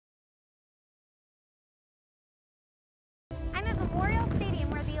Memorial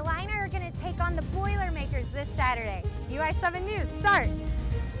Stadium, where the Illini are going to take on the Boilermakers this Saturday. UI7 News starts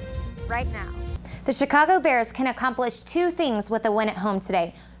right now. The Chicago Bears can accomplish two things with a win at home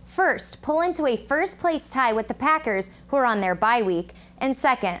today. First, pull into a first-place tie with the Packers, who are on their bye week. And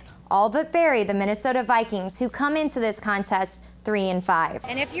second, all but bury the Minnesota Vikings, who come into this contest 3-5.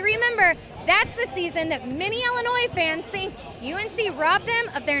 And if you remember, that's the season that many Illinois fans think UNC robbed them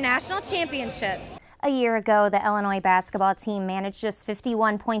of their national championship. A year ago, the Illinois basketball team managed just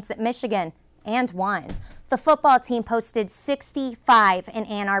 51 points at Michigan and won. The football team posted 65 in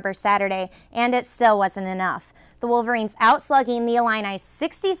Ann Arbor Saturday, and it still wasn't enough. The Wolverines outslugging the Illini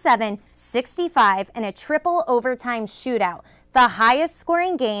 67-65 in a triple overtime shootout, the highest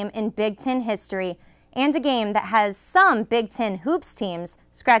scoring game in Big Ten history, and a game that has some Big Ten hoops teams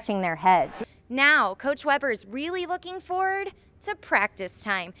scratching their heads. Now, Coach Weber's really looking forward to practice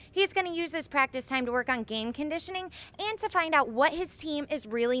time. He's going to use his practice time to work on game conditioning and to find out what his team is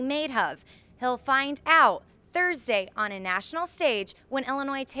really made of. He'll find out Thursday on a national stage when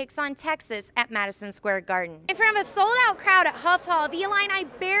Illinois takes on Texas at Madison Square Garden. In front of a sold-out crowd at Huff Hall, the Illini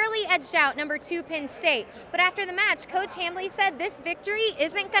barely edged out number 2 Penn State. But after the match, Coach Hambly said this victory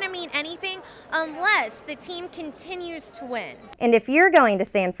isn't going to mean anything unless the team continues to win. And if you're going to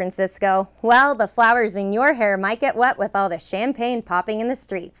San Francisco, well, the flowers in your hair might get wet with all the champagne popping in the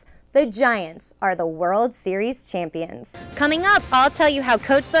streets. The Giants are the World Series champions. Coming up, I'll tell you how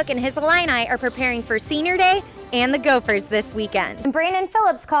Coach Zook and his Illini are preparing for Senior Day and the Gophers this weekend. And Brandon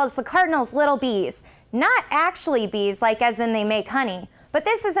Phillips calls the Cardinals little bees. Not actually bees, like as in they make honey. But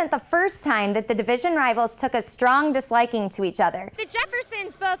this isn't the first time that the division rivals took a strong disliking to each other. The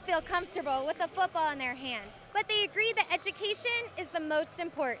Jeffersons both feel comfortable with the football in their hand, but they agree that education is the most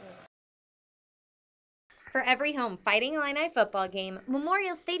important. For every home Fighting Illini football game,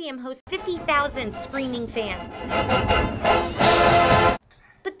 Memorial Stadium hosts 50,000 screaming fans.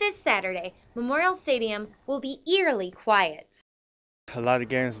 But this Saturday, Memorial Stadium will be eerily quiet. A lot of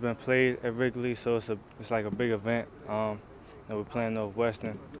games have been played at Wrigley, so it's like a big event. We're playing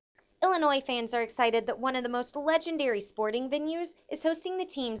Northwestern. Illinois fans are excited that one of the most legendary sporting venues is hosting the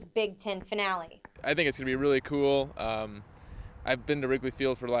team's Big Ten finale. I think it's going to be really cool. I've been to Wrigley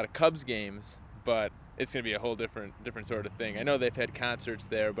Field for a lot of Cubs games, but it's going to be a whole different sort of thing. I know they've had concerts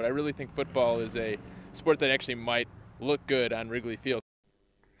there, but I really think football is a sport that actually might look good on Wrigley Field.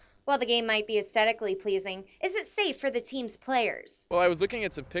 While the game might be aesthetically pleasing, is it safe for the team's players? Well, I was looking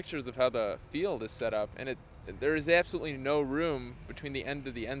at some pictures of how the field is set up, and there is absolutely no room between the end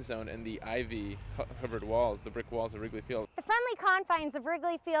of the end zone and the ivy-covered walls, the brick walls of Wrigley Field. The friendly confines of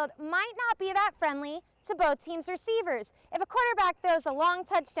Wrigley Field might not be that friendly to both teams' receivers. If a quarterback throws a long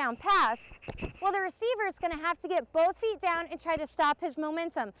touchdown pass, well, the receiver is going to have to get both feet down and try to stop his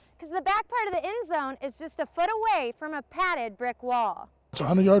momentum, because the back part of the end zone is just a foot away from a padded brick wall. It's a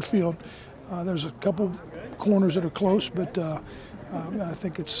 100-yard field. There's a couple corners that are close, but I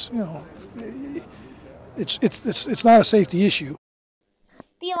think it's, it's not a safety issue.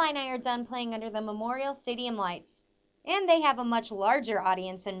 The Illini are done playing under the Memorial Stadium lights, and they have a much larger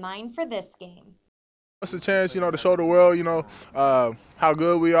audience in mind for this game. It's a chance, to show the world, how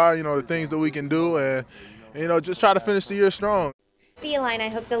good we are, the things that we can do, and, just try to finish the year strong. The Illini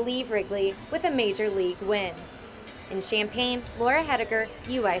hope to leave Wrigley with a major league win. In Champaign, Laura Hettiger,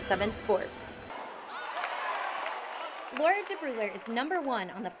 UI7 Sports. Laura DeBruler is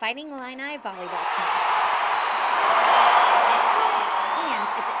 #1 on the Fighting Illini volleyball team. And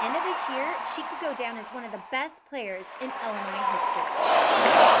at the end of this year, she could go down as one of the best players in Illinois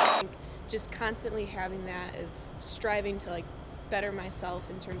history. Just constantly having that of striving to better myself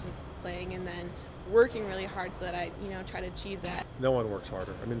in terms of playing, and then working really hard so that I try to achieve that. No one works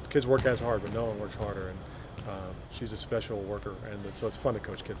harder. I mean, kids work as hard, but no one works harder, and she's a special worker, and so it's fun to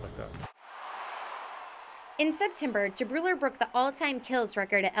coach kids like that. In September, DeBruler broke the all-time kills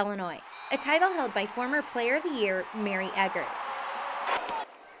record at Illinois, a title held by former Player of the Year Mary Eggers.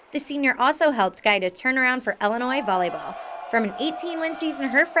 The senior also helped guide a turnaround for Illinois volleyball, from an 18-win season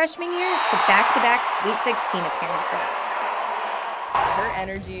her freshman year to back-to-back Sweet 16 appearances. Her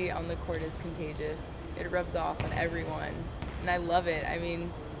energy on the court is contagious. It rubs off on everyone, and I love it. I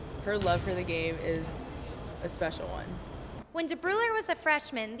mean, her love for the game is a special one. When DeBruler was a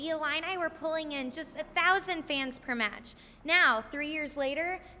freshman, the Illini were pulling in just 1,000 fans per match. Now, 3 years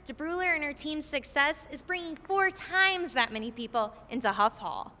later, DeBruler and her team's success is bringing 4 times that many people into Huff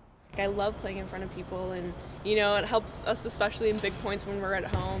Hall. I love playing in front of people, and it helps us, especially in big points when we're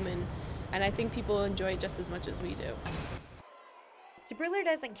at home, and I think people enjoy it just as much as we do. DeBruler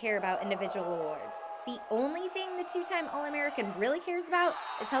doesn't care about individual awards. The only thing the 2-time All-American really cares about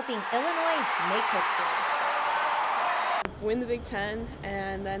is helping Illinois make history. Win the Big Ten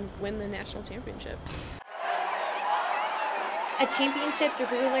and then win the national championship. A championship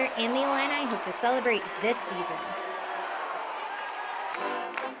DeBruler and the Illini hope to celebrate this season.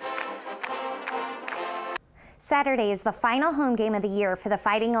 Saturday is the final home game of the year for the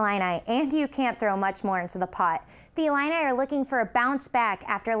Fighting Illini, and you can't throw much more into the pot. The Illini are looking for a bounce back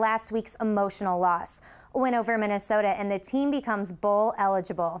after last week's emotional loss. A win over Minnesota and the team becomes bowl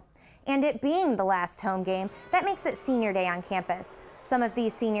eligible. And it being the last home game, that makes it senior day on campus. Some of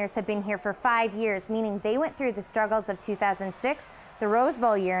these seniors have been here for 5 years, meaning they went through the struggles of 2006, the Rose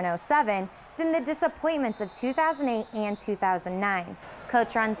Bowl year in 07, then the disappointments of 2008 and 2009.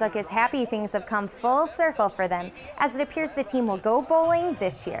 Coach Runzuk is happy things have come full circle for them, as it appears the team will go bowling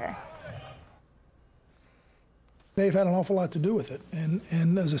this year. They've had an awful lot to do with it,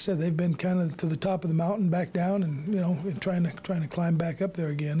 and as I said, they've been kind of to the top of the mountain, back down, and trying to climb back up there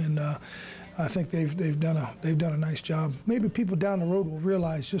again. And I think they've done a nice job. Maybe people down the road will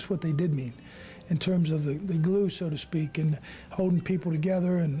realize just what they did mean, in terms of the glue, so to speak, and holding people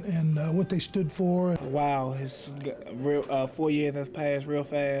together and what they stood for. Wow, it's real, 4 years have passed real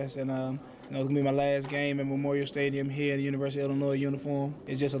fast, and it's going to be my last game at Memorial Stadium here in the University of Illinois uniform.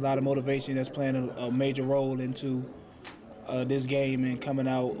 It's just a lot of motivation that's playing a major role into this game and coming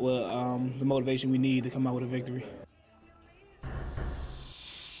out with the motivation we need to come out with a victory.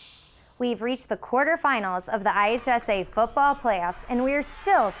 We've reached the quarterfinals of the IHSA football playoffs, and we're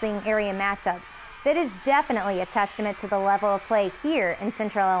still seeing area matchups. That is definitely a testament to the level of play here in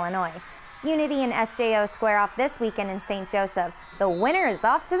Central Illinois. Unity and SJO square off this weekend in St. Joseph. The winner is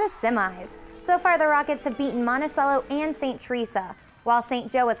off to the semis. So far, the Rockets have beaten Monticello and St. Teresa, while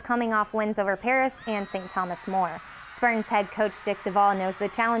St. Joe is coming off wins over Paris and St. Thomas More. Spartans head coach Dick Duvall knows the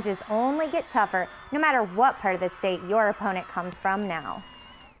challenges only get tougher no matter what part of the state your opponent comes from now.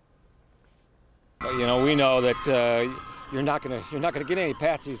 You know, we know that you're not going to get any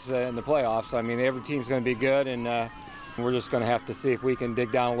patsies in the playoffs. I mean, every team's going to be good, and we're just going to have to see if we can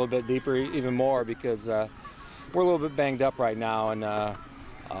dig down a little bit deeper, even more, because we're a little bit banged up right now, and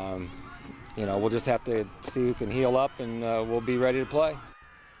you know, we'll just have to see who can heal up, and we'll be ready to play.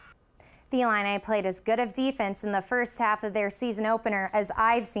 The Illini played as good of defense in the first half of their season opener as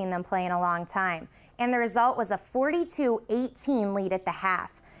I've seen them play in a long time, and the result was a 42-18 lead at the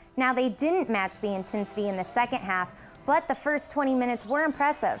half. Now, they didn't match the intensity in the second half, but the first 20 minutes were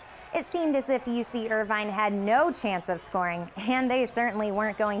impressive. It seemed as if UC Irvine had no chance of scoring, and they certainly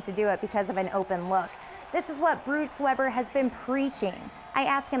weren't going to do it because of an open look. This is what Bruce Weber has been preaching. I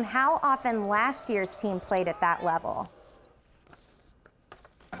asked him how often last year's team played at that level.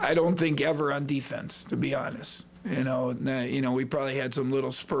 I don't think ever on defense, to be honest. You know, we probably had some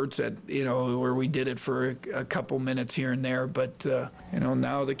little spurts at, where we did it for a couple minutes here and there. But,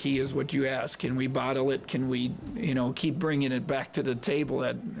 now the key is what you ask. Can we bottle it? Can we, keep bringing it back to the table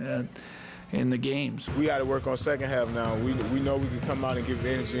in the games? We got to work on second half now. We know we can come out and give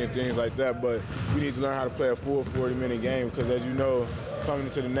energy and things like that, but we need to learn how to play a full 40-minute game because, as you know, coming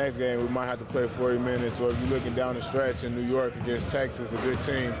into the next game, we might have to play 40 minutes. Or if you're looking down the stretch in New York against Texas, a good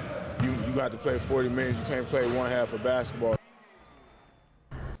team, you got to play 40 minutes. You can't play one half of basketball.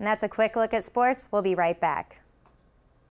 And that's a quick look at sports. We'll be right back.